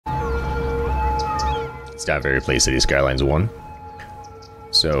It's not very play City Skylines 1.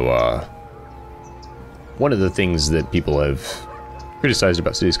 So, one of the things that people have criticized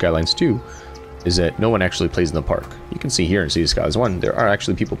about City Skylines 2 is that no one actually plays in the park. You can see here in City Skylines 1, there are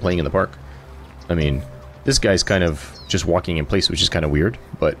actually people playing in the park. I mean, this guy's kind of just walking in place, which is kind of weird,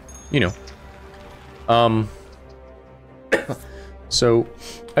 but, you know. So,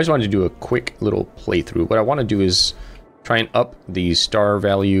 I just wanted to do a quick little playthrough. What I want to do is try and up the star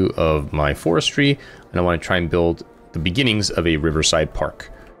value of my forestry, and I want to try and build the beginnings of a riverside park.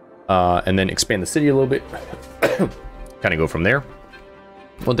 And then expand the city a little bit, kind of go from there.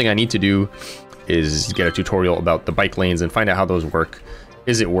 One thing I need to do is get a tutorial about the bike lanes and find out how those work.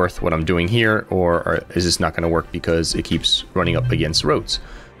 Is it worth what I'm doing here, or is this not going to work because it keeps running up against roads?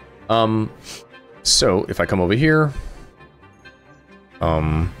 So if I come over here,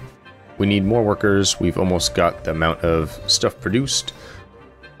 we need more workers. We've almost got the amount of stuff produced.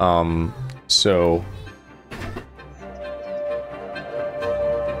 So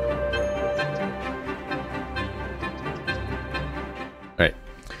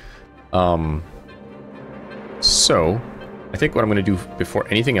so I think what I'm going to do before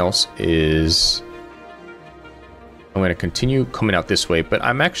anything else is I'm going to continue coming out this way, but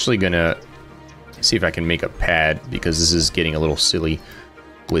I'm actually going to see if I can make a pad, because this is getting a little silly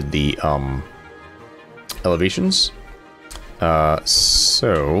with the elevations.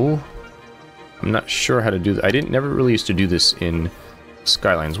 So I'm not sure how to do that. I never really used to do this in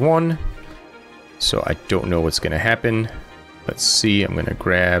Skylines 1, so I don't know what's going to happen. Let's see. I'm going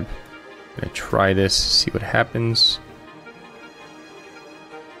to try this, see what happens.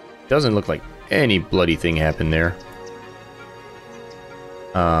 Doesn't look like any bloody thing happened there.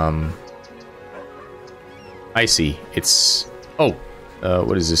 I see. It's... Oh!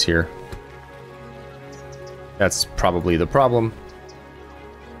 What is this here? That's probably the problem.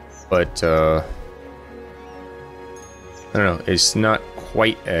 But, I don't know. It's not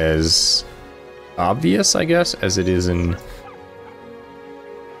quite as obvious, I guess, as it is in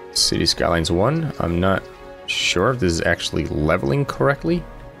City Skylines 1. I'm not sure if this is actually leveling correctly.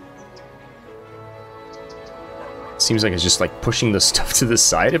 Seems like it's just like pushing the stuff to the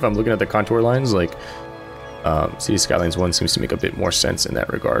side if I'm looking at the contour lines. Like, City Skylines 1 seems to make a bit more sense in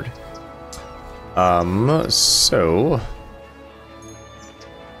that regard. So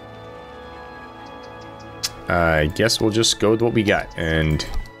I guess we'll just go with what we got, and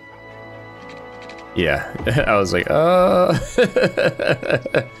yeah, I was like,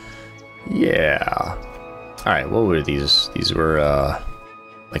 yeah. Alright, what were these? These were,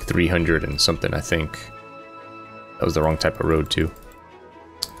 like 300 and something, I think. That was the wrong type of road, too.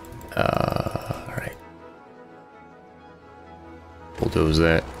 Alright. Bulldoze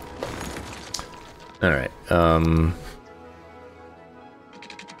that. Alright,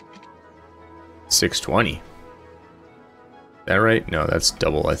 620. Is that right? No, that's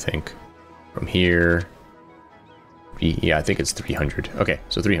double, I think. From here... Yeah, I think it's 300. Okay,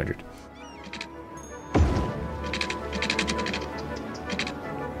 so 300.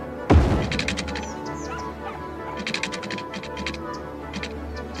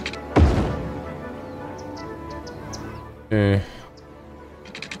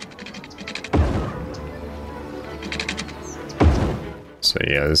 So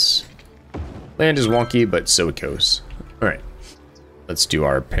yeah, this land is wonky, but so it goes. Alright, let's do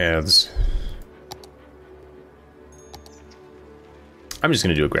our paths. I'm just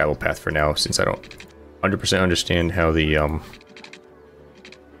going to do a gravel path for now, since I don't 100% understand how the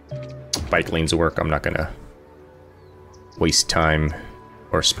bike lanes work. I'm not going to waste time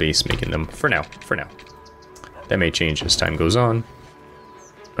or space making them for now. That may change as time goes on.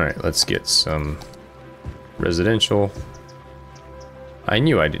 Alright, let's get some residential. I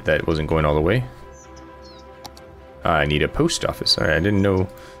knew that it wasn't going all the way. I need a post office. Alright, I didn't know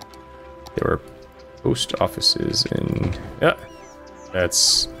there were post offices in... Yeah,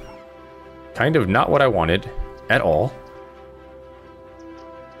 that's kind of not what I wanted at all.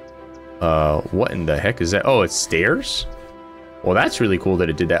 What in the heck is that? Oh, it's stairs? Well, that's really cool that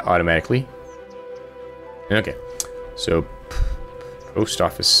it did that automatically. Okay, so post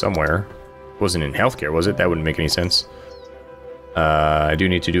office somewhere. Wasn't in healthcare, was it? That wouldn't make any sense. I do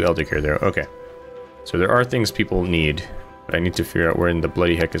need to do elder care there. Okay, so there are things people need, but I need to figure out where in the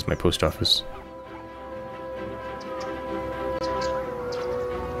bloody heck is my post office.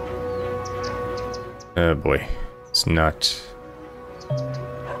 Oh boy, it's not...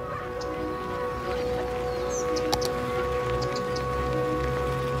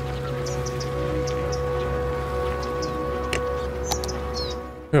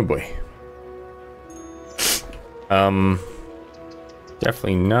 Oh boy.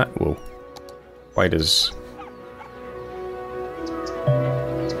 Definitely not... Whoa. quite as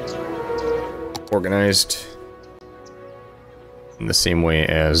organized in the same way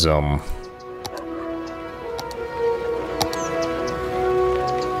as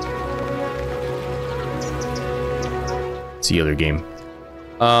it's the other game.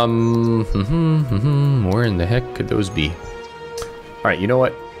 Where in the heck could those be? Alright, you know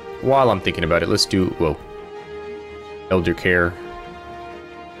what? While I'm thinking about it, let's do, whoa, elder care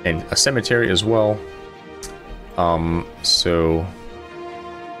and a cemetery as well. So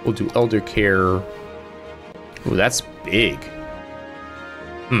we'll do elder care. Ooh, that's big.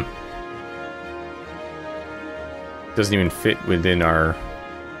 Doesn't even fit within our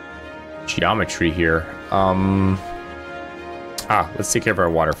geometry here. Let's take care of our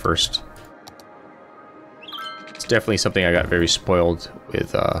water first. It's definitely something I got very spoiled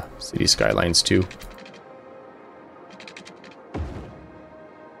with City Skylines too.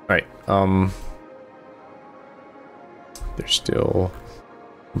 Alright, they're still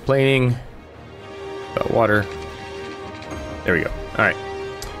complaining about water. There we go. Alright.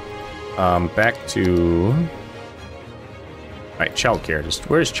 Back to... Alright, childcare.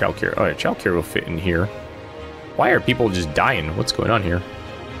 Where's childcare? Oh yeah, childcare will fit in here. Why are people just dying? What's going on here?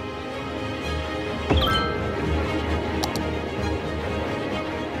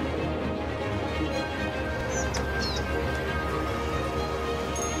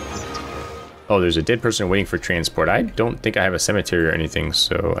 Oh, there's a dead person waiting for transport. I don't think I have a cemetery or anything,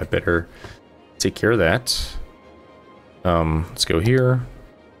 so I better take care of that. Let's go here.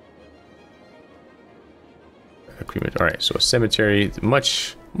 Agreement. All right, so a cemetery,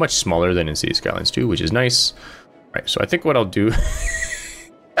 much smaller than in City Skylines 2, which is nice. All right, so I think what I'll do,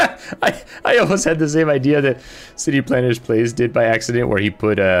 I almost had the same idea that City Planners Plays did by accident, where he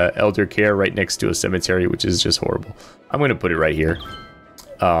put elder care right next to a cemetery, which is just horrible. I'm gonna put it right here.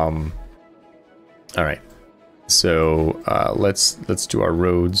 All right, so let's do our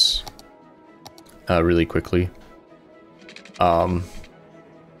roads really quickly. All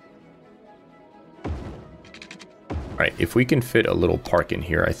right, if we can fit a little park in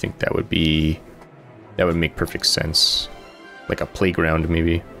here, I think that would make perfect sense, like a playground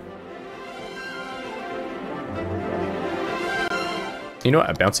maybe. You know what,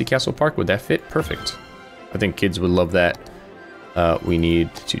 a bouncy castle park, would that fit? Perfect. I think kids would love that. We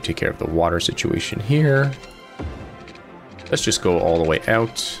need to take care of the water situation here. Let's just go all the way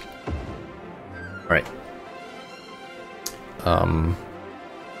out. All right.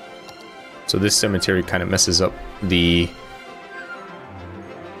 So this cemetery kind of messes up the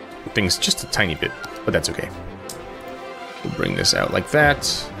things just a tiny bit, but that's okay. We'll bring this out like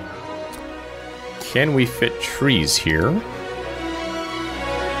that. Can we fit trees here?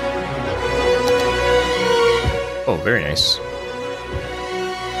 Oh, very nice.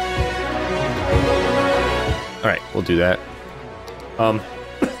 Alright, we'll do that. Alright,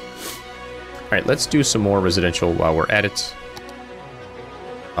 let's do some more residential while we're at it.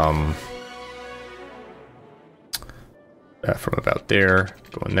 From about there,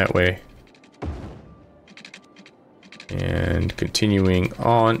 going that way. And continuing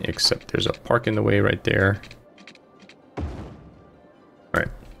on, except there's a park in the way right there.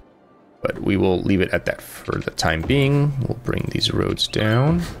 Alright. But we will leave it at that for the time being. We'll bring these roads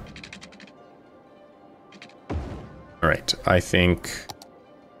down. Alright, I think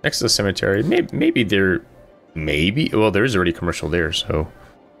next to the cemetery, well, there's already commercial there, so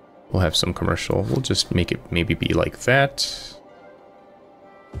we'll have some commercial. We'll just make it maybe be like that.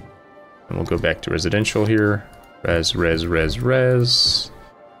 And we'll go back to residential here. Res.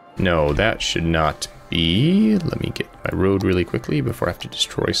 No, that should not be. Let me get my road really quickly before I have to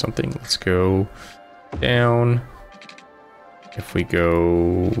destroy something. Let's go down. If we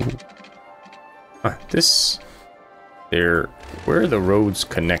go... this... there, where the roads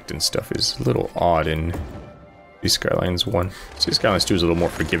connect and stuff is a little odd in City Skylines 1. City Skylines 2 is a little more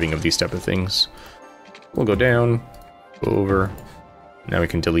forgiving of these type of things. We'll go down, go over. Now we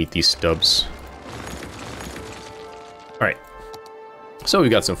can delete these stubs. Alright. So we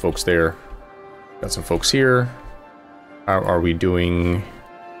got some folks there. Got some folks here. How are we doing?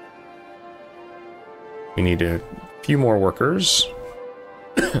 We need a few more workers.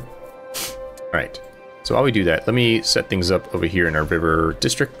 Alright. So while we do that, let me set things up over here in our river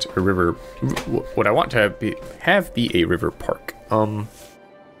district, or river, what I want to have be a river park.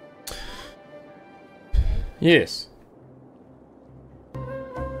 Yes.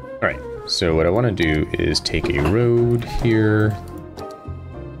 Alright, so what I want to do is take a road here.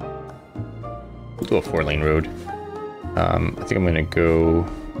 We'll do a 4-lane road. I think I'm going to go...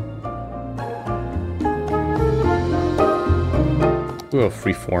 do a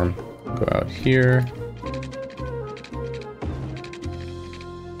freeform. Go out here.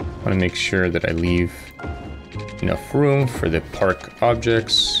 Want to make sure that I leave enough room for the park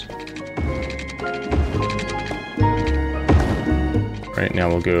objects. Right now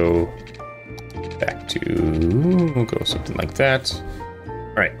we'll go back to, we'll go something like that.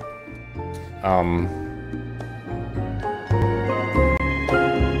 All right.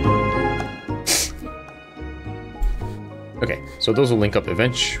 Okay, so those will link up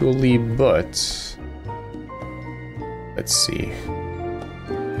eventually, but let's see.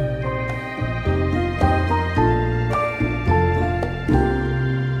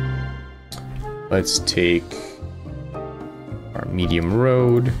 Let's take our medium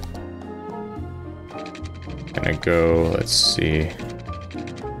road. Gonna go, let's see,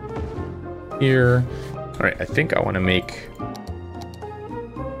 here. All right, I think I want to make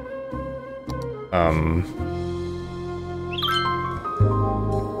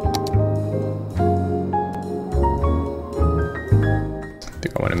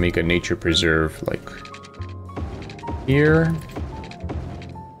make a nature preserve like here,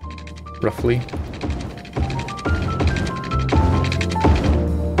 roughly.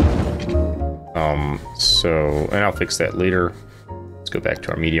 So, and I'll fix that later. Let's go back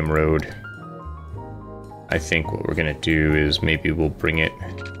to our medium road. I think what we're gonna do is maybe we'll bring it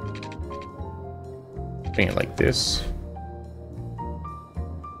like this.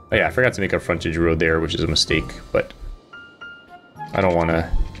 Oh yeah, I forgot to make a frontage road there, which is a mistake, but I don't want to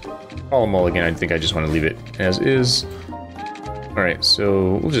call them all again. I think I just want to leave it as is. All right,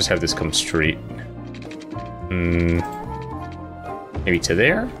 so we'll just have this come straight. Maybe to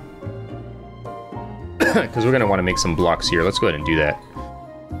there? Because we're going to want to make some blocks here. Let's go ahead and do that.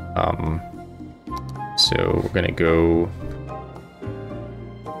 So we're going to go...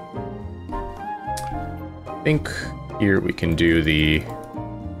 I think here we can do the...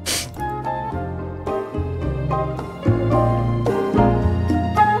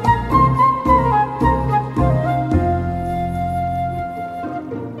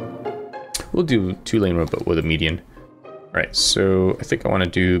 We'll do 2-lane road, but with a median. All right, so I think I want to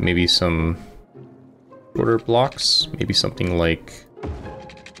do maybe some shorter blocks, maybe something like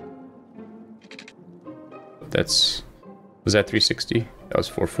was that 360? That was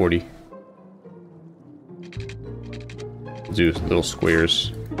 440. We'll do little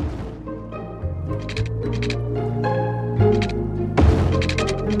squares.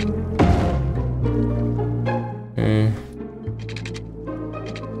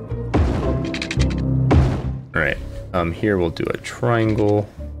 All right, here we'll do a triangle.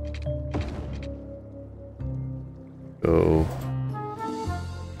 Go,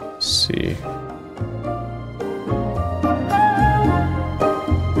 let's see.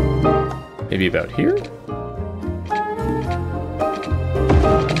 Maybe about here?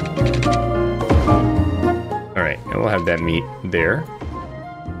 All right, and we'll have that meet there.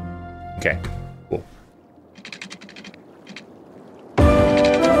 Okay, cool.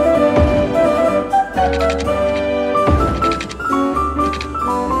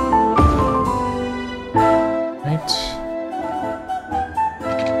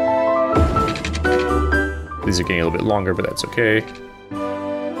 These are getting a little bit longer, but that's okay.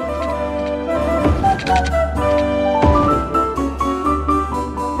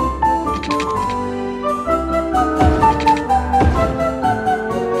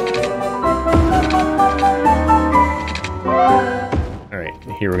 All right,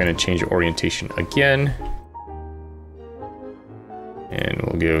 here we're going to change the orientation again. And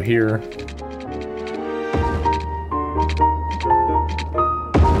we'll go here.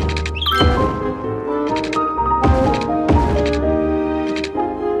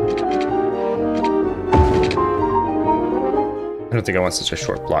 I don't think I want such a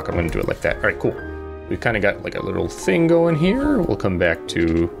short block. I'm going to do it like that. All right, cool. We've kind of got like a little thing going here. We'll come back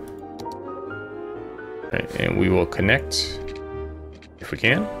to... All right, and we will connect if we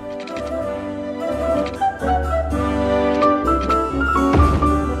can.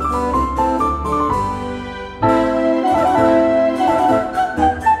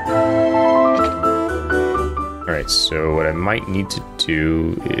 All right, so what I might need to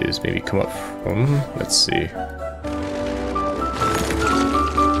do is maybe come up from... Let's see.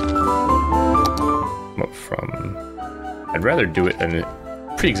 Up from, I'd rather do it in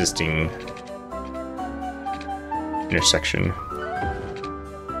a pre-existing intersection.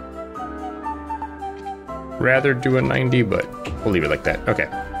 Rather do a 90, but we'll leave it like that. Okay.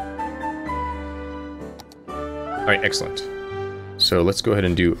 All right, excellent. So let's go ahead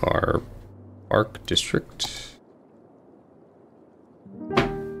and do our park district.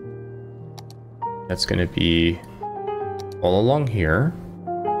 That's going to be all along here.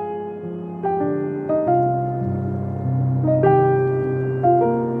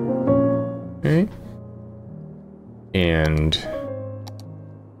 And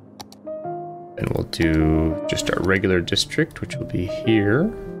then we'll do just our regular district, which will be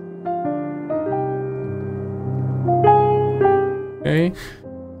here. Okay.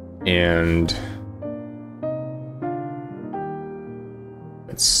 And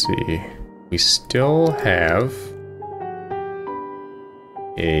let's see. We still have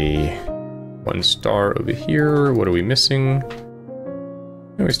a 1 star over here. What are we missing?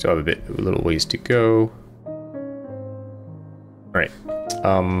 And we still have a little ways to go. All right.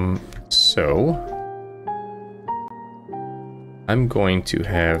 So I'm going to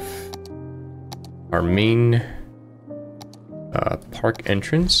have our main park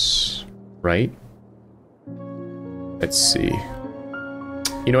entrance, right? Let's see.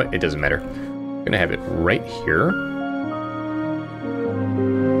 You know what? It doesn't matter. I'm gonna have it right here.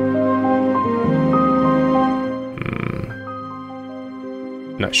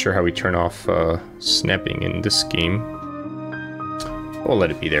 Not sure how we turn off snapping in this game. We'll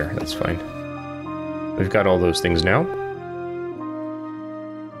let it be there. That's fine. We've got all those things now.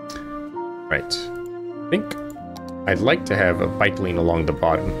 Right. I think I'd like to have a bike lane along the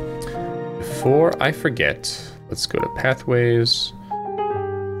bottom. Before I forget, let's go to pathways.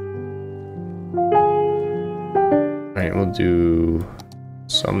 Alright, we'll do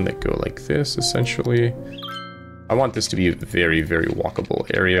some that go like this, essentially. I want this to be a very, very walkable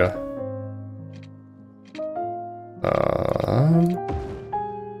area.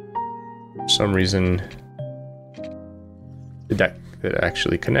 For some reason, did that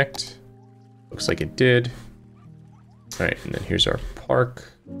actually connect? Looks like it did. Alright, and then here's our park.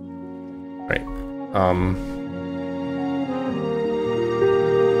 Alright,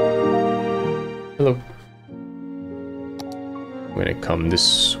 hello. I'm gonna come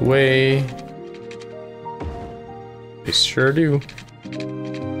this way. They sure do.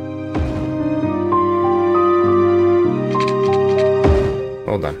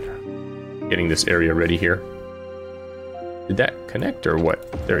 Hold on. Getting this area ready here. Did that connect or what?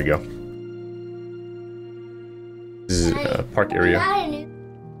 There we go. This is a park area.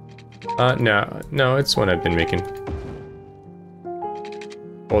 No, it's one I've been making.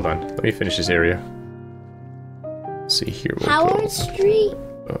 Hold on, let me finish this area. Let's see here. We'll Howard Street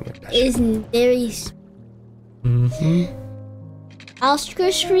is very.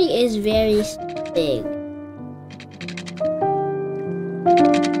 Oscar Street is very big.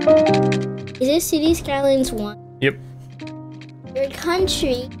 Is this City Skylines 1? Yep. Your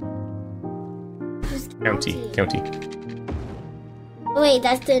country. County. Oh, wait,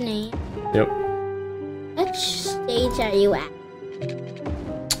 that's the name. Yep. Which stage are you at?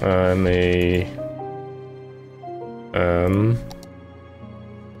 I'm a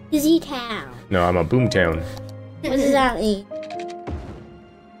Busy town. No, I'm a boom town. What does that mean?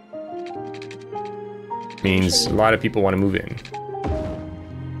 Means a lot of people want to move in.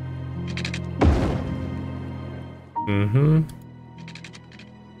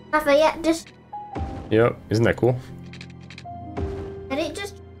 Lafayette just. Yep, isn't that cool? Did it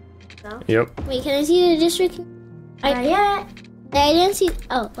just? No. Yep. Wait, can I see the district? Lafayette. I didn't see.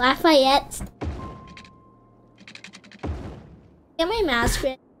 Oh, Lafayette. Get my mask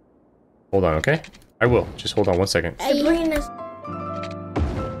ready. Hold on, okay? I will. Just hold on 1 second. A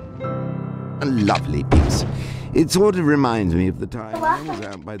lovely piece. It sort of reminds me of the time I was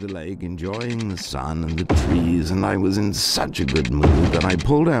out by the lake enjoying the sun and the trees, and I was in such a good mood that I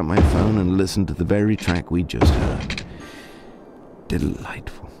pulled out my phone and listened to the very track we just heard.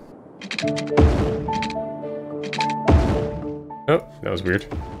 Delightful. Oh, that was weird.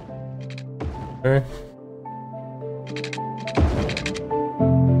 Okay.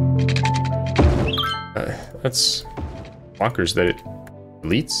 That's bonkers that it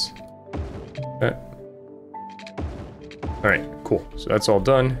deletes. Alright, cool. So that's all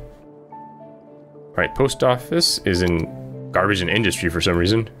done. Alright, post office is in garbage and industry for some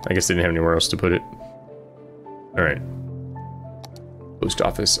reason. I guess they didn't have anywhere else to put it. Alright. Post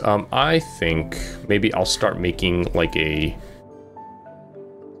office. I think maybe I'll start making like a...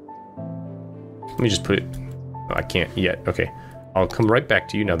 Let me just put it... Oh, I can't yet. Okay. I'll come right back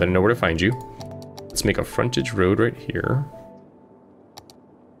to you now that I know where to find you. Let's make a frontage road right here.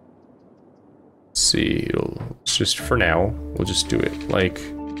 Let's see, it's just for now, we'll just do it like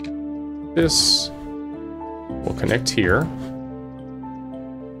this. We'll connect here.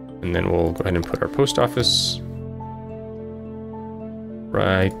 And then we'll go ahead and put our post office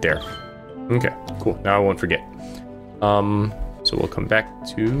right there. Okay, cool. Now I won't forget. So we'll come back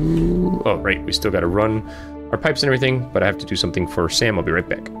to... Oh, right, we still got to run our pipes and everything, but I have to do something for Sam. I'll be right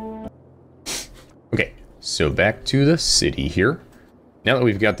back. Okay, so back to the city here. Now that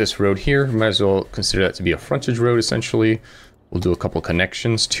we've got this road here, we might as well consider that to be a frontage road, essentially. We'll do a couple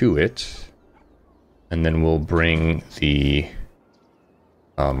connections to it. And then we'll bring the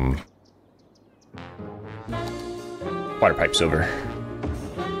water pipes over.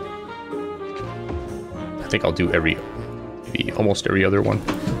 I think I'll do maybe almost every other one.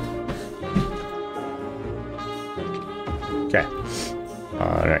 Okay.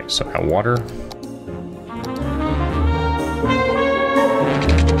 Alright, so now water.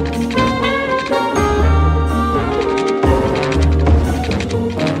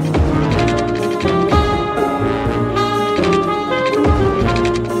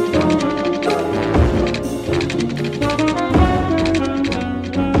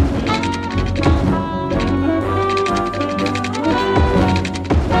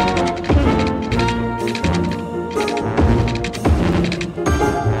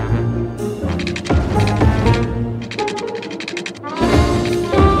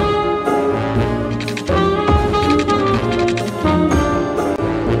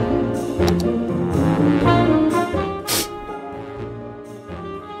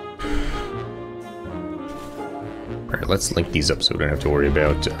 Let's link these up so we don't have to worry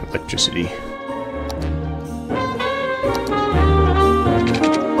about electricity.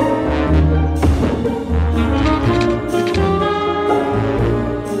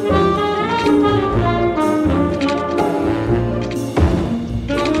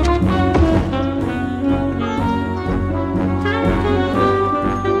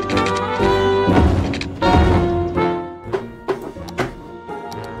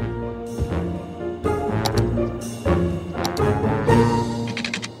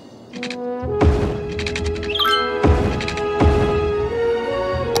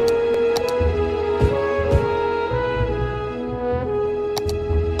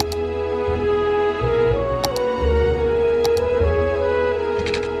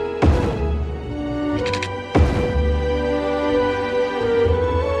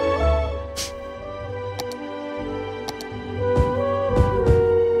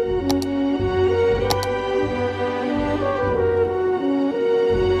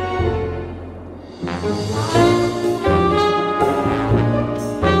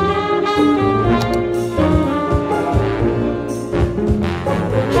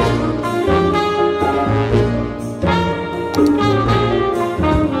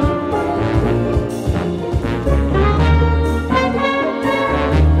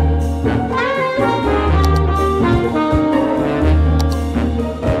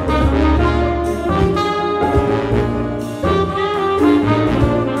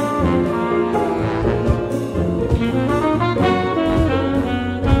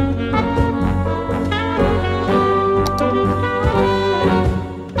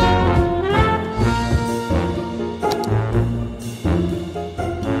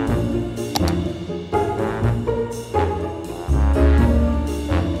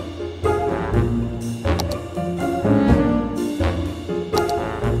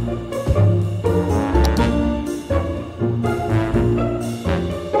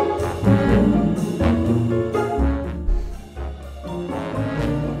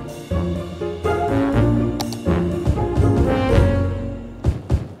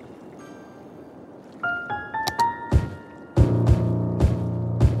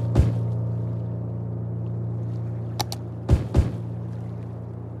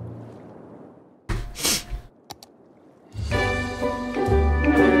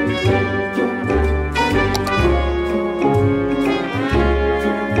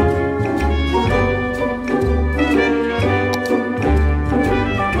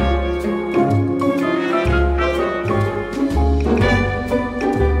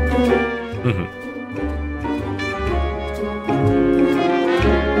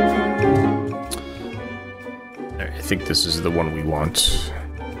 I think this is the one we want.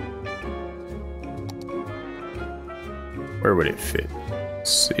 Where would it fit?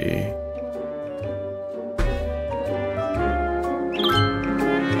 Let's see.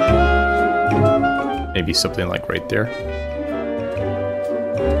 Maybe something like right there.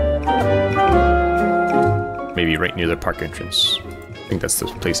 Maybe right near the park entrance. I think that's the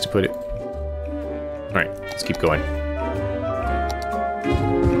place to put it. Alright, let's keep going.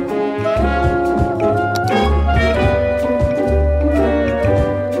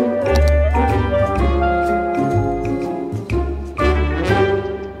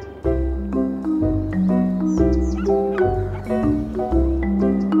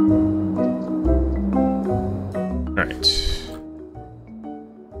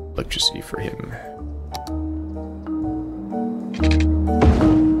 Electricity for him.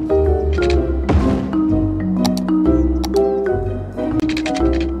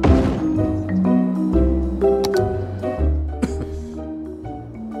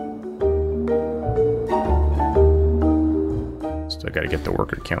 gotta get the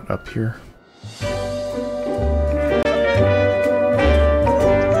worker count up here.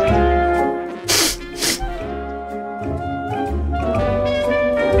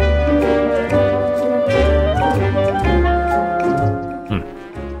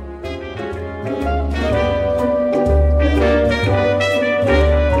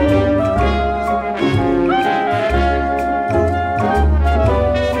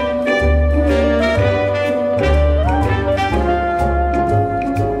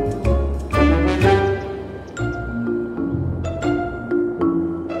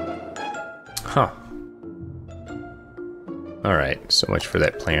 Huh. Alright, so much for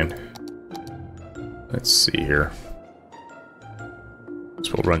that plan. Let's see here.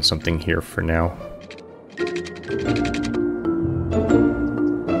 So we'll run something here for now.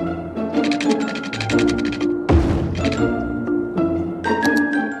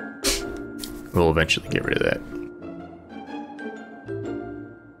 We'll eventually get rid of that.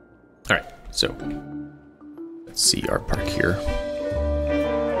 Alright, so let's see our park here.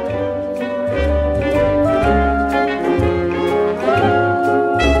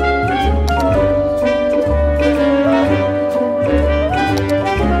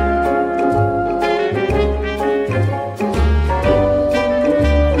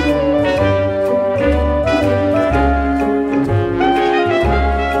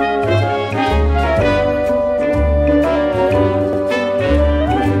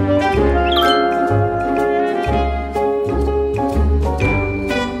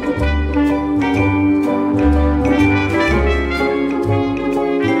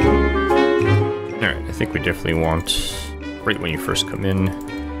 Definitely want right when you first come in.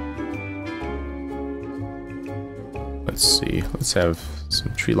 Let's see, let's have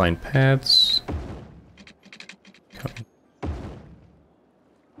some tree line paths.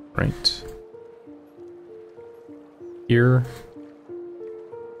 Right here.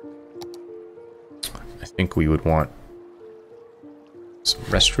 I think we would want some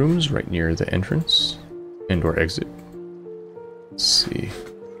restrooms right near the entrance and/or exit. Let's see.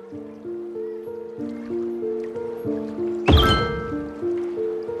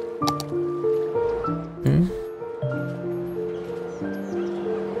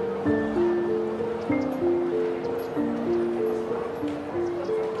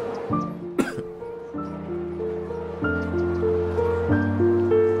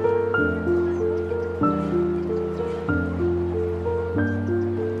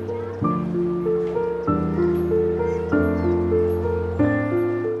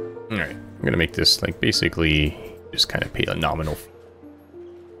 Make this like basically just kind of pay a nominal fee.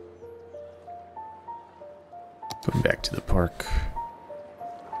 Going back to the park.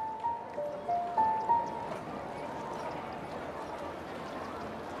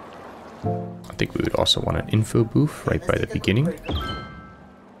 I think we would also want an info booth right by the beginning.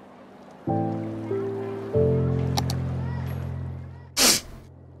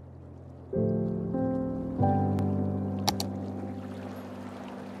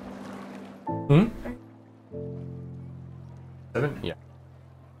 Yeah.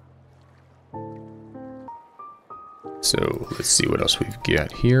 So let's see what else we've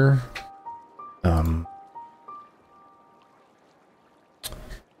got here.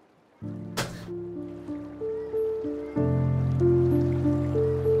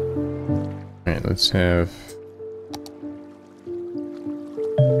 Alright, let's have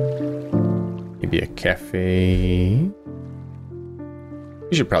maybe a cafe.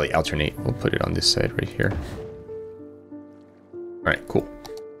 We should probably alternate. We'll put it on this side right here. Alright, cool.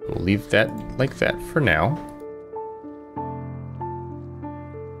 We'll leave that like that for now.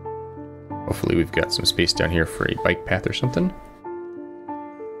 Hopefully we've got some space down here for a bike path or something.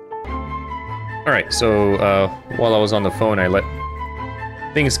 Alright, so while I was on the phone, I let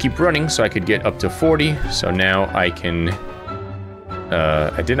things keep running so I could get up to 40. So now I can...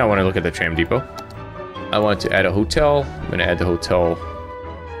 I did not want to look at the tram depot. I wanted to add a hotel. I'm going to add the hotel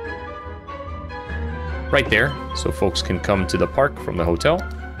right there, so folks can come to the park from the hotel.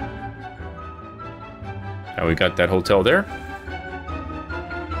 Now we got that hotel there.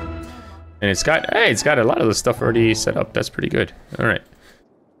 And it's got, hey, it's got a lot of the stuff already set up. That's pretty good. Alright.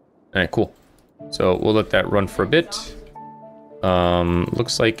 Alright, cool. So we'll let that run for a bit.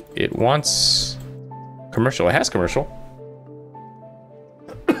 Looks like it wants commercial. It has commercial.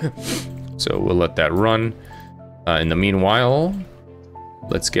 So we'll let that run. In the meanwhile,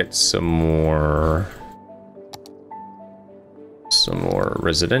 let's get some more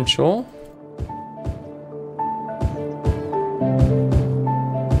residential.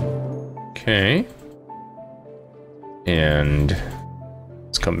 Okay. And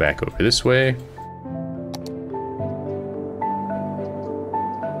let's come back over this way.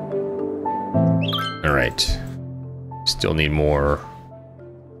 Alright. Still need more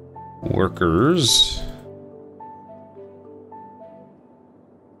workers.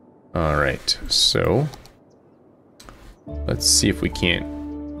 Alright, so let's see if we can't.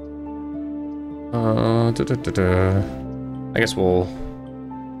 I guess we'll.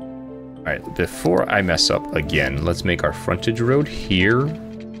 Alright, before I mess up again, let's make our frontage road here.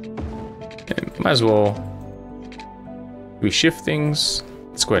 And might as well. Do we shift things?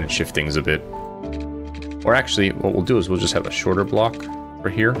 Let's go ahead and shift things a bit. Or actually, what we'll do is we'll just have a shorter block for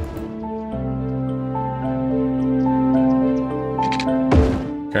here.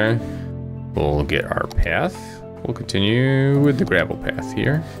 Okay. We'll get our path. We'll continue with the gravel path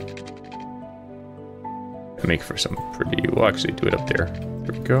here. Make for some pretty. We'll actually do it up there.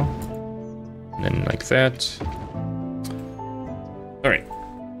 There we go. And then like that. Alright.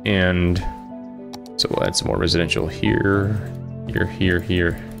 And so we'll add some more residential here.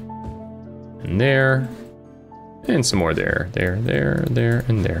 Here. And there. And some more there, and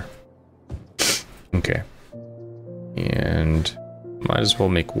there. Okay. And might as well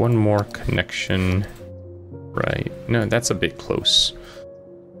make one more connection. Right. No, that's a bit close.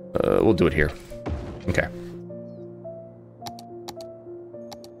 We'll do it here. Okay.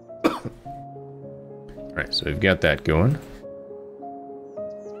 Alright, so we've got that going.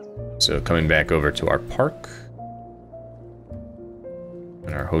 So coming back over to our park.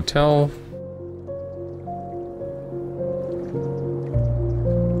 And our hotel.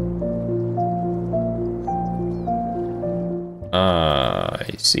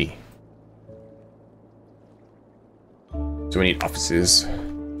 I see. So we need offices.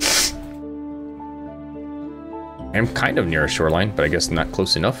 I'm kind of near a shoreline, but I guess not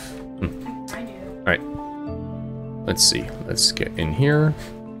close enough. Alright. Let's see. Let's get in here.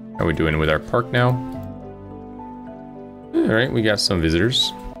 How are we doing with our park now? Alright, we got some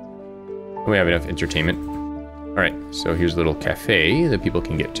visitors. We have enough entertainment. Alright, so here's a little cafe that people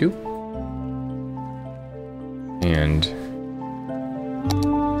can get to. And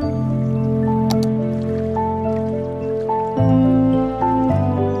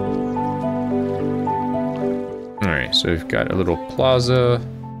alright, so we've got a little plaza.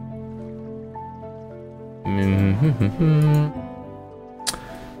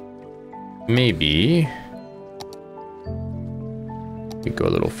 Maybe we go a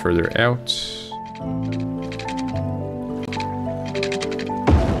little further out.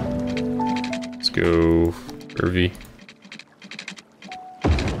 Let's go Irvy.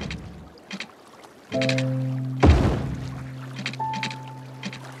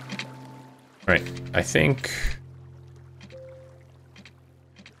 Alright, I think.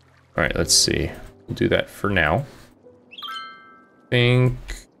 Alright, let's see. We'll do that for now. Think.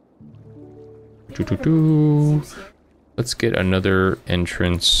 Let's get another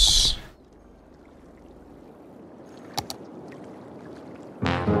entrance.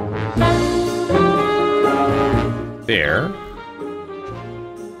 There.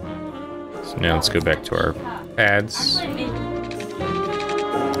 So now let's go back to our pads.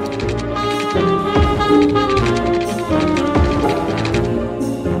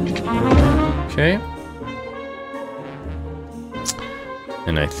 Okay.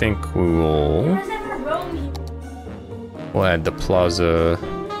 And I think we'll add the plaza.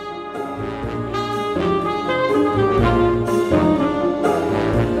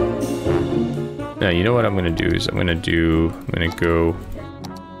 Now, you know what I'm gonna do is I'm gonna go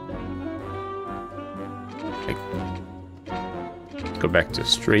like, go back to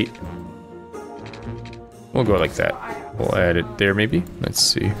straight. We'll go like that. We'll add it there maybe. Let's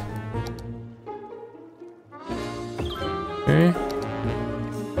see. Okay.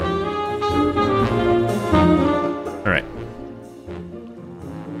 Alright.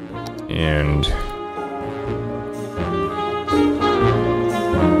 And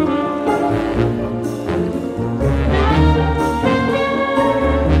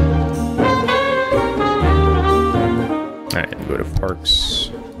alright, go to parks.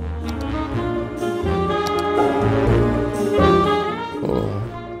 We'll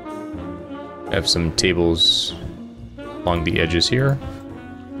have some tables along the edges here.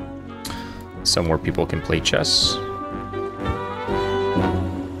 Somewhere people can play chess.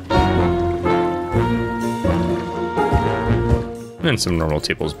 And then some normal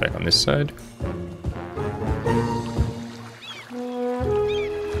tables back on this side.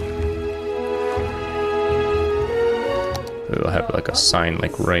 We'll have like a sign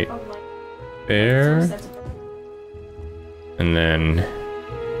like right there. And then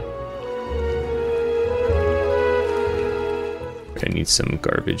I need some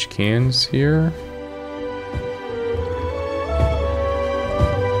garbage cans here.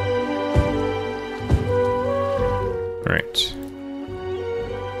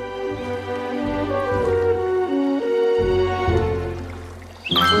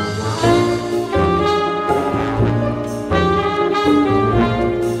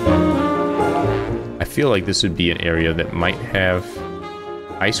 feel like this would be an area that might have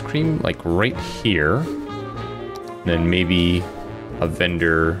ice cream, like right here. And then maybe a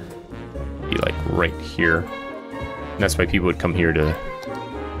vendor be like right here. And that's why people would come here to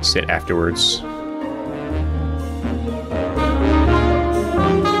sit afterwards.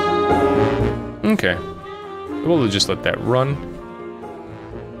 Okay. We'll just let that run.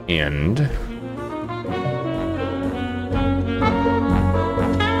 And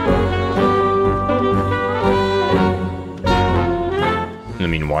in the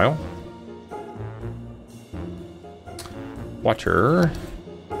meanwhile, water.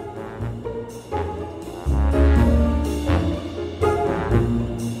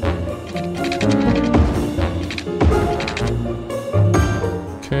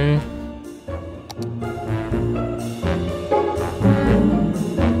 Okay.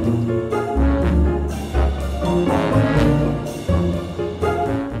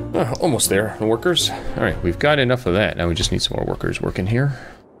 Almost there, the workers. All right, we've got enough of that. Now we just need some more workers working here.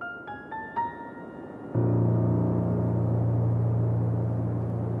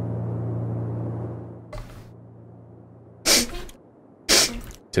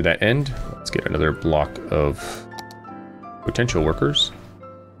 To that end, let's get another block of potential workers.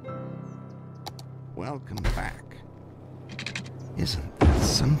 Welcome back. Isn't there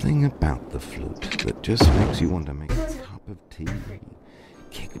something about the flute that just makes you want to make a cup of tea?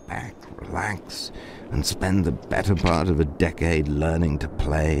 Kick back, relax, and spend the better part of a decade learning to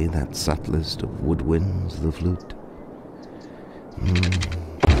play that subtlest of woodwinds, the flute.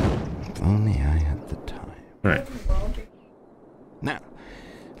 If only I had the time. All right. Now,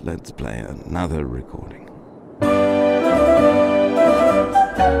 let's play another recording.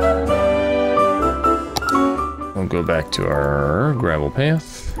 We'll go back to our gravel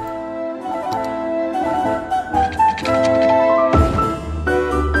path.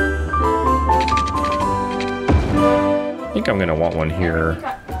 I think I'm gonna want one here.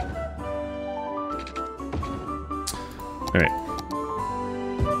 All right.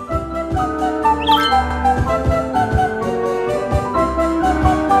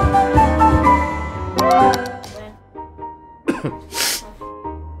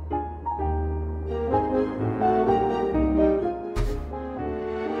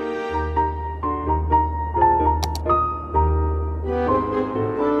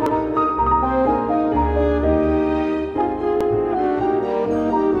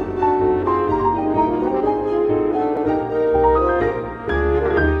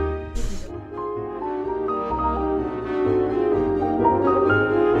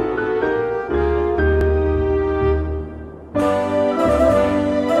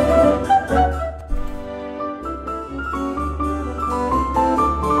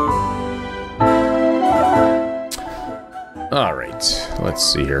 All right, let's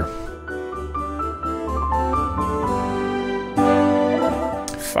see here.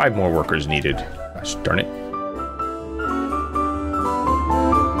 5 more workers needed. Gosh darn it.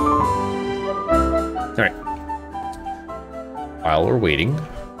 All right. While we're waiting,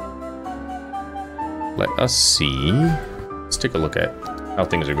 let us see. Let's take a look at how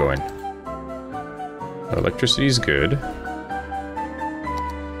things are going. Electricity is good.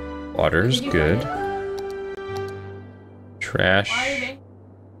 Water's good. Trash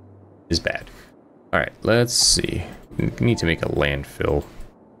is bad. All right, let's see. We need to make a landfill.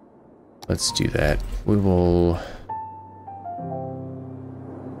 Let's do that. We will.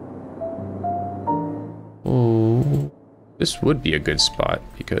 Oh, this would be a good spot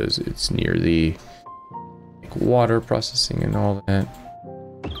because it's near the water processing and all that.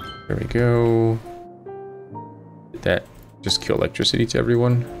 There we go. Did that just kill electricity to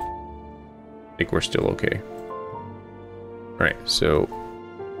everyone? I think we're still okay. Alright, so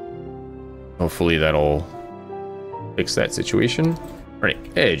hopefully that'll fix that situation.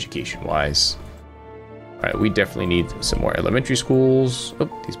 Alright, education-wise. Alright, we definitely need some more elementary schools. Oh,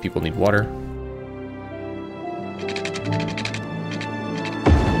 these people need water.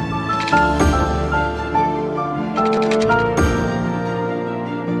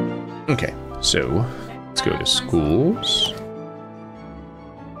 Okay, so let's go to schools.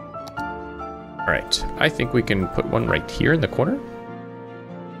 Alright, I think we can put one right here in the corner.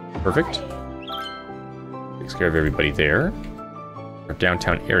 Perfect. Takes care of everybody there. Our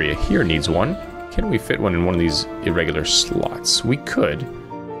downtown area here needs one. Can we fit one in one of these irregular slots? We could.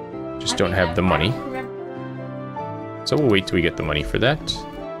 Just don't have the money. So we'll wait till we get the money for that.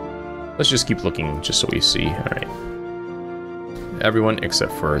 Let's just keep looking just so we see. Alright. Everyone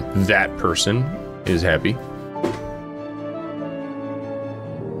except for that person is happy.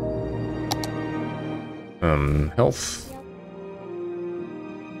 Health.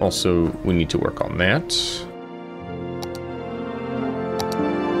 Also, we need to work on that.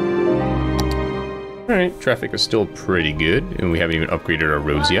 Alright, traffic is still pretty good, and we haven't even upgraded our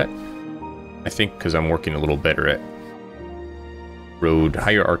roads yet. I think because I'm working a little better at road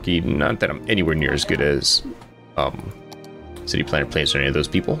hierarchy. Not that I'm anywhere near as good as City Planner Plays or any of those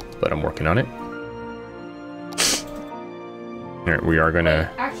people, but I'm working on it. Alright, we are gonna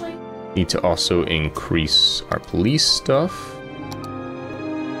need to also increase our police stuff.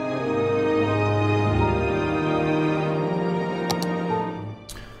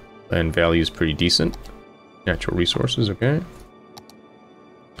 Land value is pretty decent. Natural resources, okay.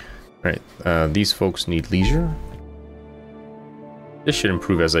 Alright, these folks need leisure. This should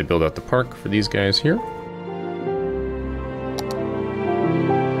improve as I build out the park for these guys here.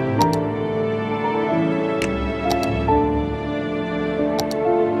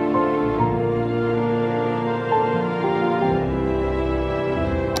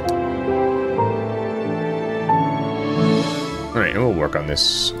 Alright, and we'll work on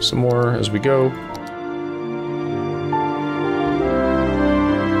this some more as we go.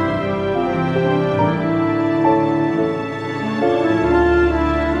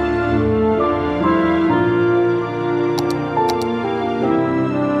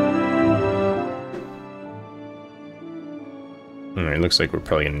 Alright, looks like we're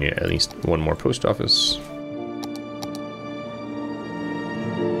probably gonna need at least one more post office.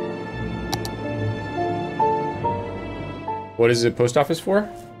 What is the post office for?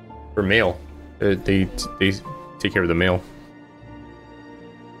 For mail. They take care of the mail.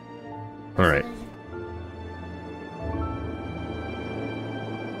 Alright.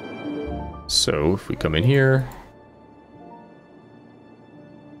 So, if we come in here...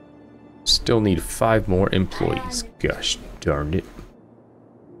 Still need 5 more employees. Gosh darn it.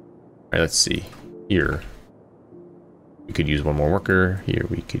 Alright, let's see. Here. We could use one more worker. Here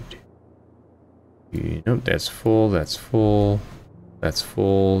we could... Nope, that's full, that's full, that's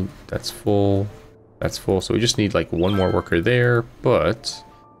full, that's full, that's full. So we just need like one more worker there, but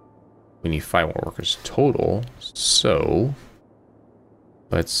we need 5 more workers total. So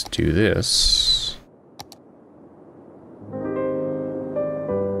let's do this.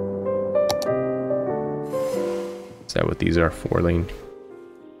 Is that what these are? 4-lane.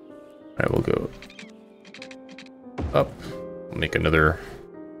 Alright, we'll go up. We'll make another.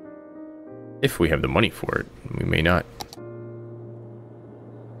 If we have the money for it, we may not.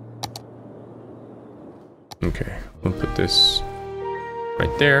 Okay, we'll put this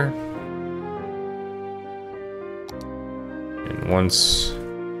right there. And once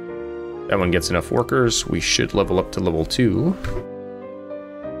that one gets enough workers, we should level up to level 2.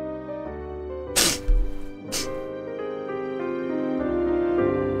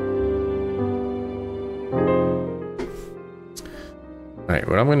 Alright,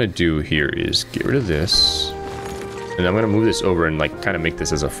 what I'm going to do here is get rid of this. And I'm going to move this over and like kind of make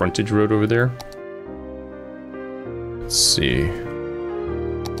this as a frontage road over there. Let's see.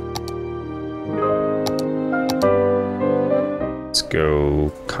 Let's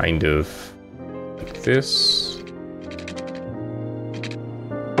go kind of like this.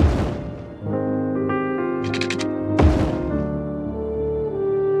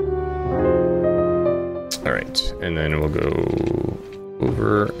 Alright, and then we'll go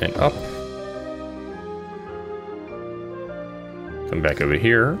over and up. Come back over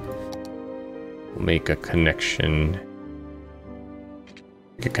here. We'll make a connection.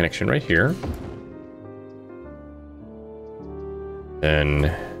 Make a connection right here.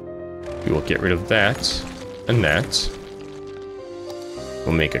 Then we will get rid of that and that.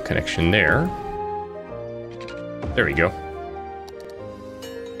 We'll make a connection there. There we go.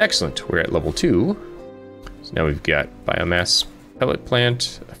 Excellent. We're at level 2. So now we've got biomass pellet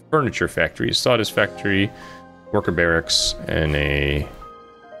plant, a furniture factory, a sawdust factory, worker barracks, and a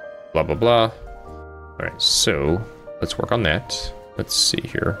blah blah blah. Alright, so let's work on that. Let's see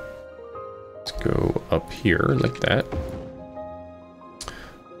here. Let's go up here like that.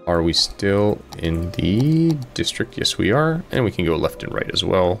 Are we still in the district? Yes, we are. And we can go left and right as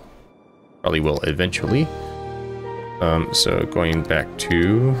well. Probably will eventually. So going back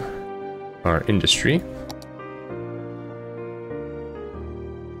to our industry.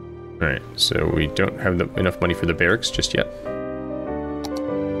 Alright, so we don't have enough money for the barracks just yet.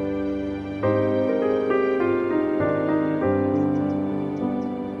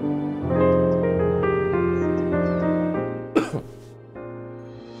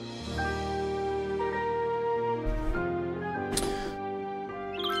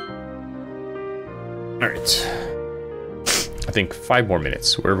 Alright. I think 5 more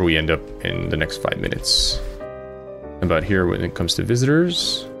minutes, wherever we end up in the next 5 minutes. About here when it comes to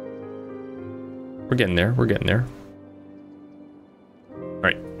visitors. We're getting there. We're getting there. All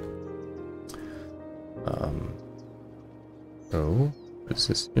right. Oh, what's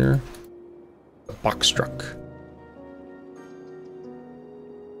this here? A box truck.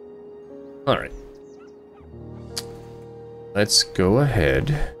 All right. Let's go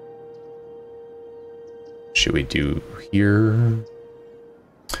ahead. Should we do here?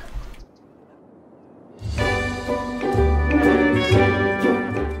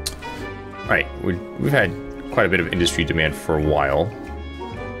 Alright, we've had quite a bit of industry demand for a while,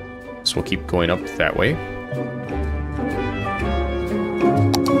 so we'll keep going up that way.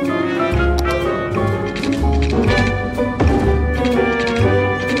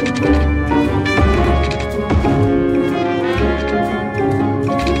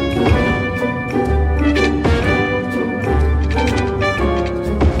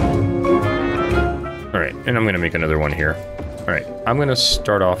 Alright, and I'm going to make another one here. Alright, I'm going to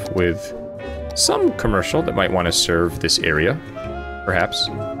start off with some commercial that might want to serve this area, perhaps.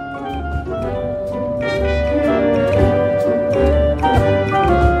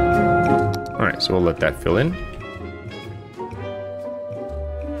 Alright, so we'll let that fill in.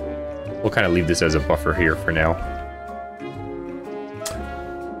 We'll kind of leave this as a buffer here for now.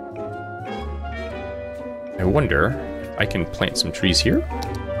 I wonder if I can plant some trees here.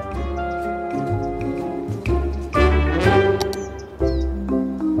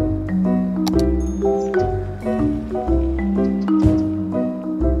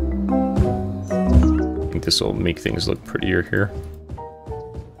 This will make things look prettier here,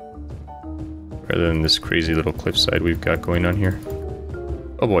 rather than this crazy little cliffside we've got going on here.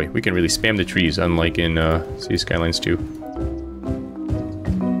 Oh boy, we can really spam the trees, unlike in City Skylines 2.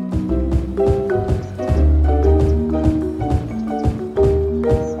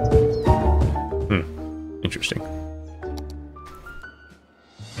 Interesting.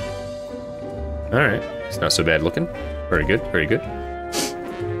 Alright, it's not so bad looking. Very good, very good.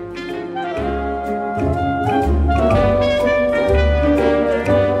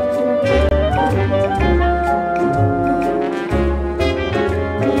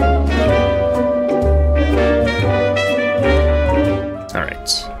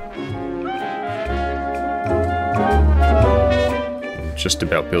 Just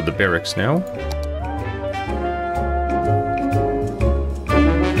about build the barracks now.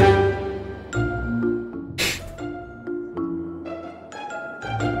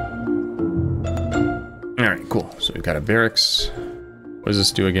 Alright, cool. So we've got a barracks. What does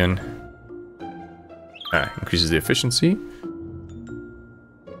this do again? Ah, increases the efficiency.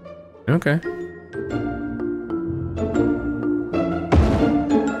 Okay.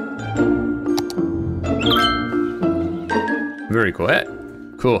 Very cool.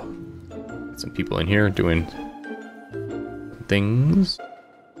 Cool. Got some people in here doing things.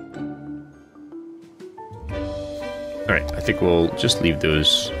 Alright, I think we'll just leave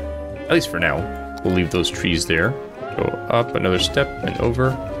those, at least for now, we'll leave those trees there. Go up another step and over.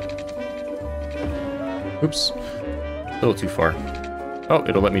 Oops. A little too far. Oh,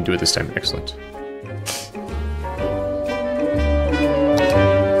 it'll let me do it this time. Excellent.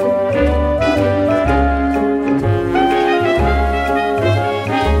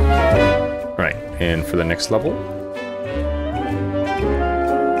 And for the next level,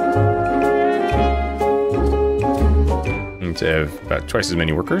 need to have about twice as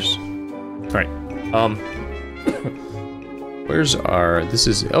many workers. All right. Where's our? This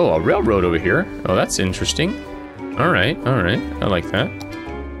is a railroad over here. Oh, that's interesting. All right, all right. I like that.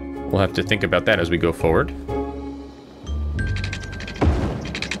 We'll have to think about that as we go forward.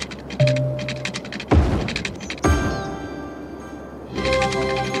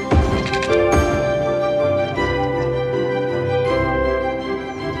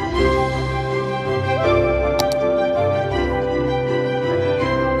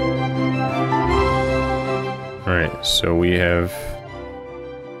 So we have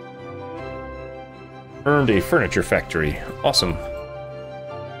earned a furniture factory. Awesome.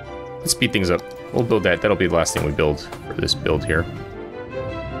 Let's speed things up. We'll build that. That'll be the last thing we build for this build here.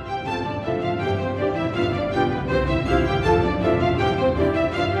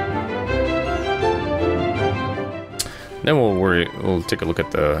 Then we'll take a look at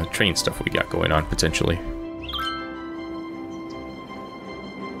the train stuff we got going on potentially.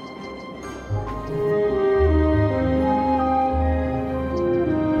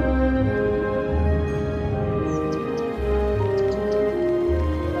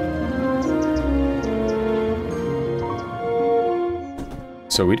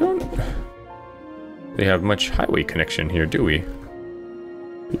 So we don't really have much highway connection here, do we?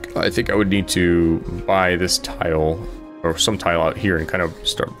 I think I would need to buy this tile, or some tile out here, and kind of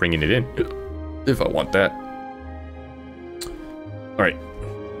start bringing it in. If I want that. Alright.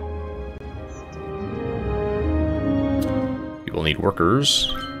 People need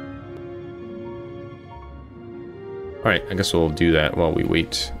workers. Alright, I guess we'll do that while we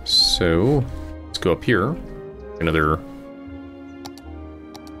wait. So, let's go up here. Another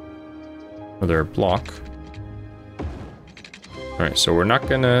block. Alright, so we're not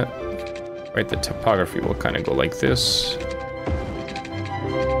gonna write the topography. We'll kind of go like this.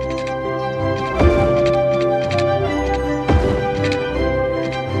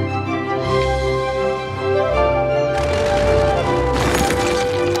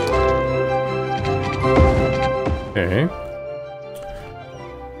 Okay.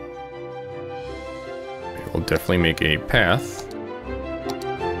 We'll definitely make a path.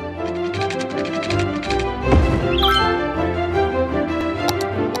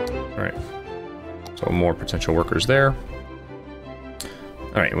 Alright. So more potential workers there.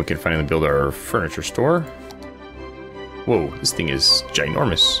 Alright, we can finally build our furniture store. Whoa, this thing is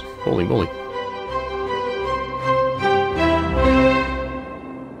ginormous. Holy moly.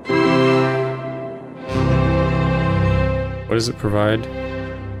 What does it provide?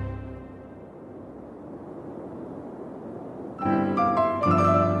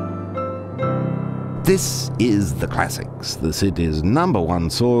 This is the classics, the city's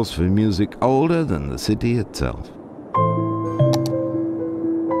 #1 source for music older than the city itself.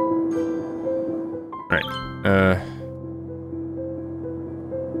 Alright,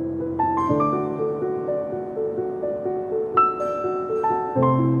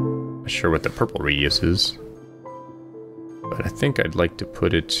 not sure what the purple radius is, but I think I'd like to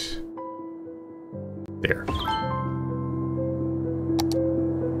put it there.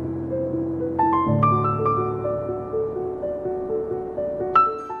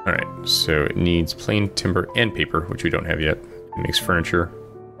 Alright, so it needs plain timber and paper, which we don't have yet. It makes furniture.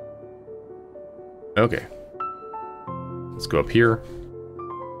 Okay. Let's go up here.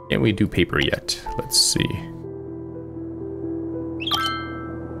 Can't we do paper yet? Let's see.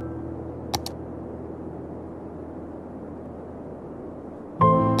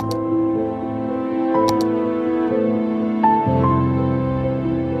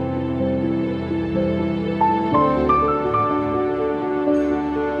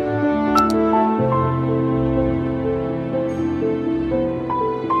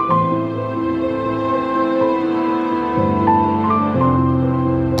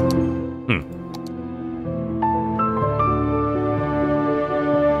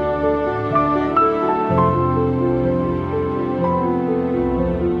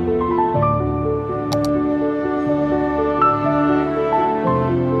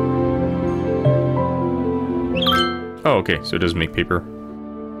 Oh, okay, so it does make paper.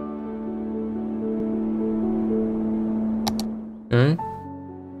 Okay.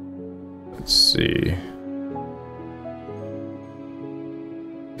 Let's see.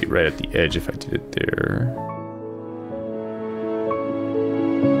 Be right at the edge if I did it there.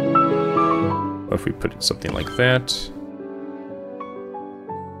 What if we put it something like that?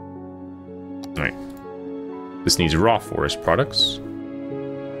 Alright. This needs raw forest products.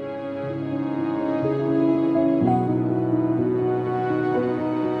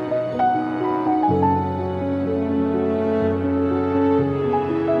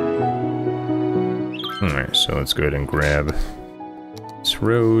 Alright, so let's go ahead and grab this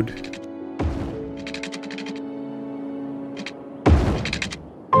road.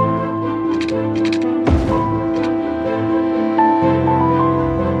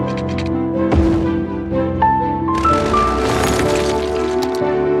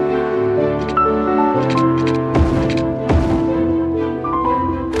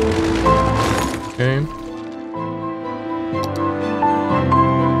 Okay.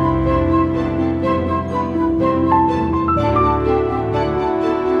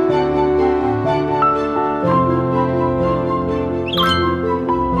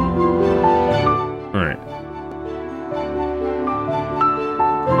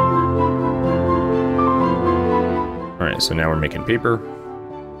 So now we're making paper.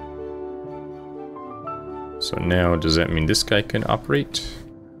 So now, does that mean this guy can operate?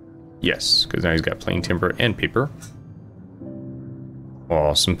 Yes, because now he's got plain timber and paper.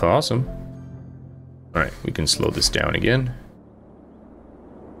 Awesome possum. Alright, we can slow this down again.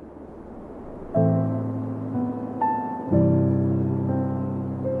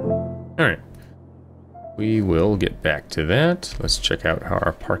 Alright. We will get back to that. Let's check out how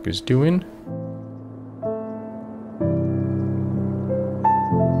our park is doing.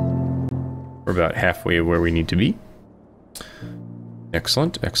 We're about halfway where we need to be.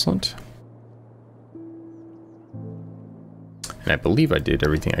 Excellent, excellent. And I believe I did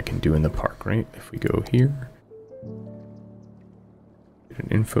everything I can do in the park, right? If we go here, get an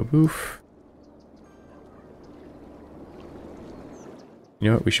info booth. You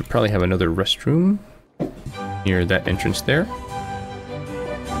know what? We should probably have another restroom near that entrance there.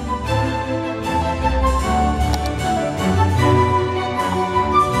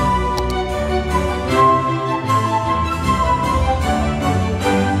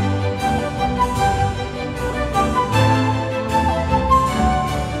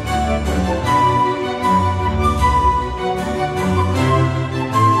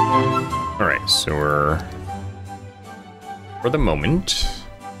 So we're, for the moment,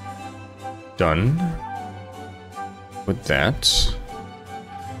 done with that.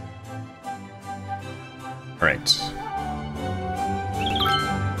 All right.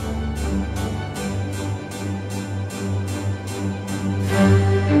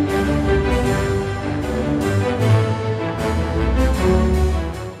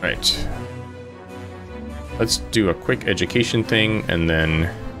 All right. Let's do a quick education thing and then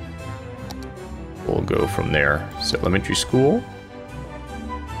we'll go from there. So elementary school.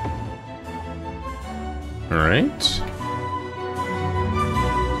 All right.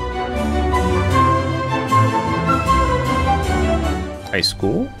 High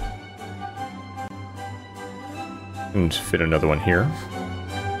school. And fit another one here.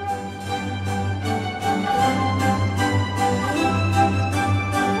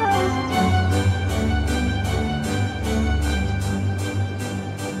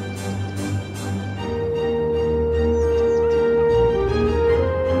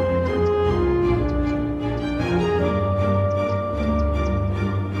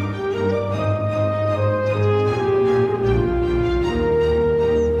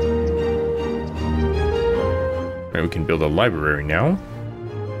 We can build a library now.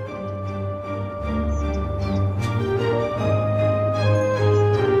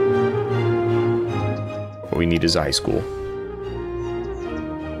 What we need is a high school.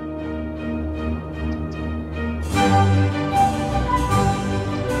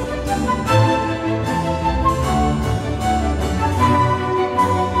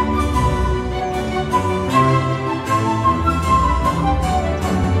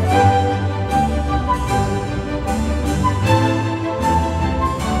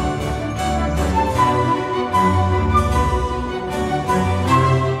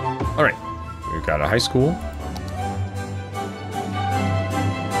 High school.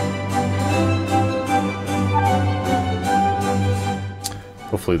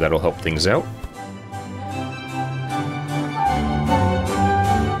 Hopefully that'll help things out.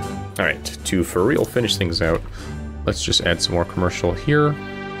 All right, to for real finish things out, let's just add some more commercial here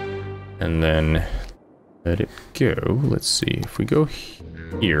and then let it go. Let's see if we go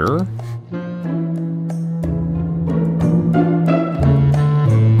here.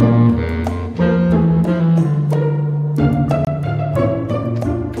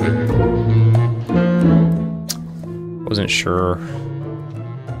 Wasn't sure.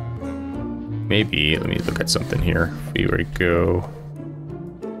 Maybe, let me look at something here. If we were to go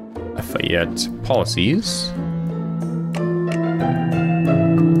Lafayette policies.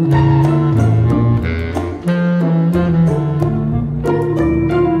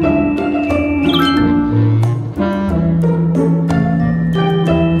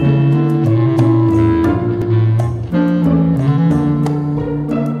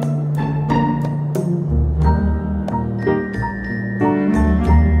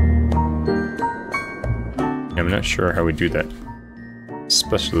 I'm not sure how we do that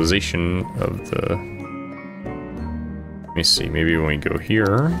specialization of the... Let me see, maybe when we go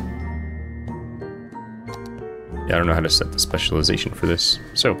here... Yeah, I don't know how to set the specialization for this.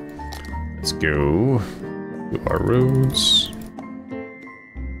 So, let's go to our roads.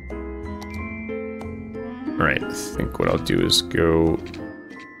 Alright, I think what I'll do is go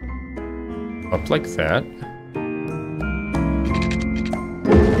up like that.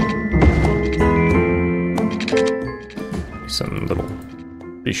 Some little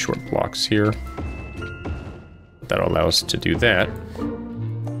pretty short blocks here. That'll allow us to do that.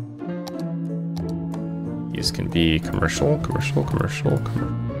 These can be commercial, commercial, commercial,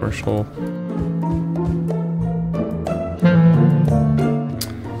 commercial.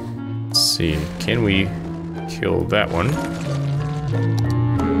 Let's see, can we kill that one?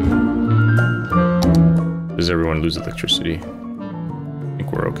 Does everyone lose electricity? I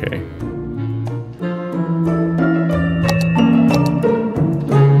think we're okay.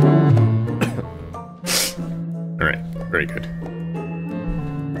 Very good.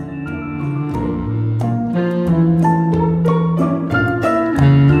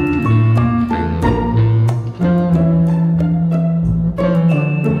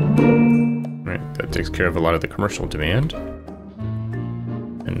 takes care of a lot of the commercial demand.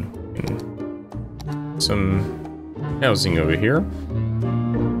 And some housing over here.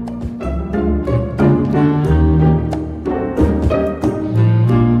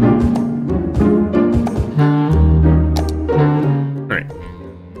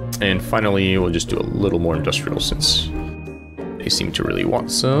 And finally, we'll just do a little more industrial since they seem to really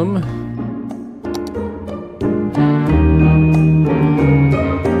want some.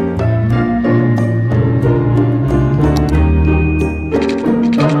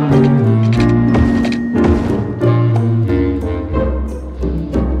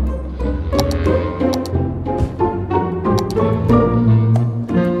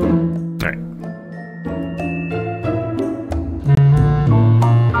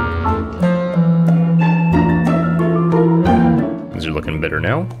 Better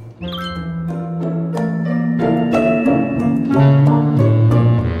now.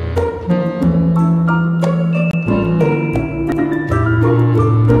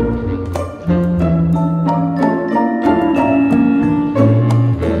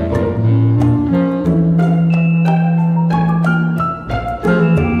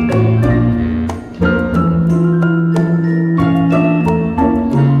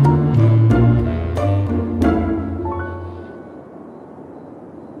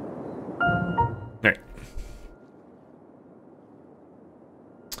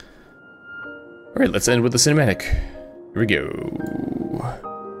 Alright, let's end with the cinematic. Here we go.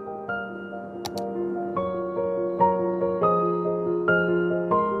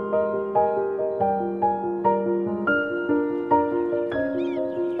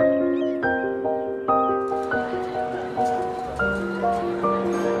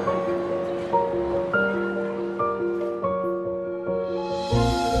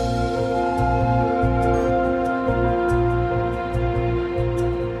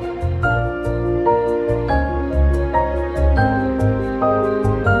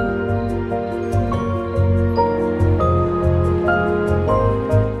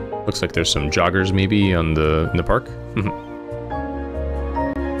 Looks like there's some joggers maybe on in the park.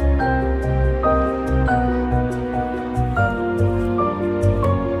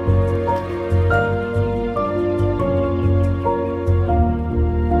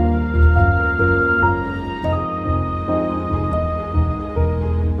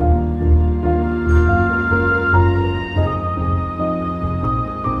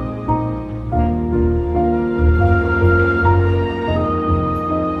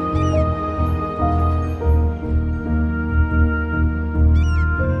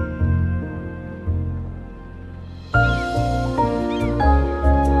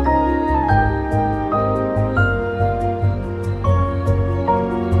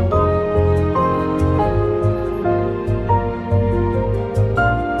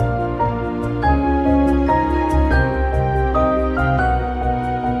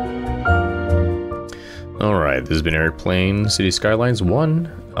 This has been Airplane City Skylines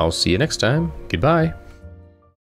 1. I'll see you next time. Goodbye.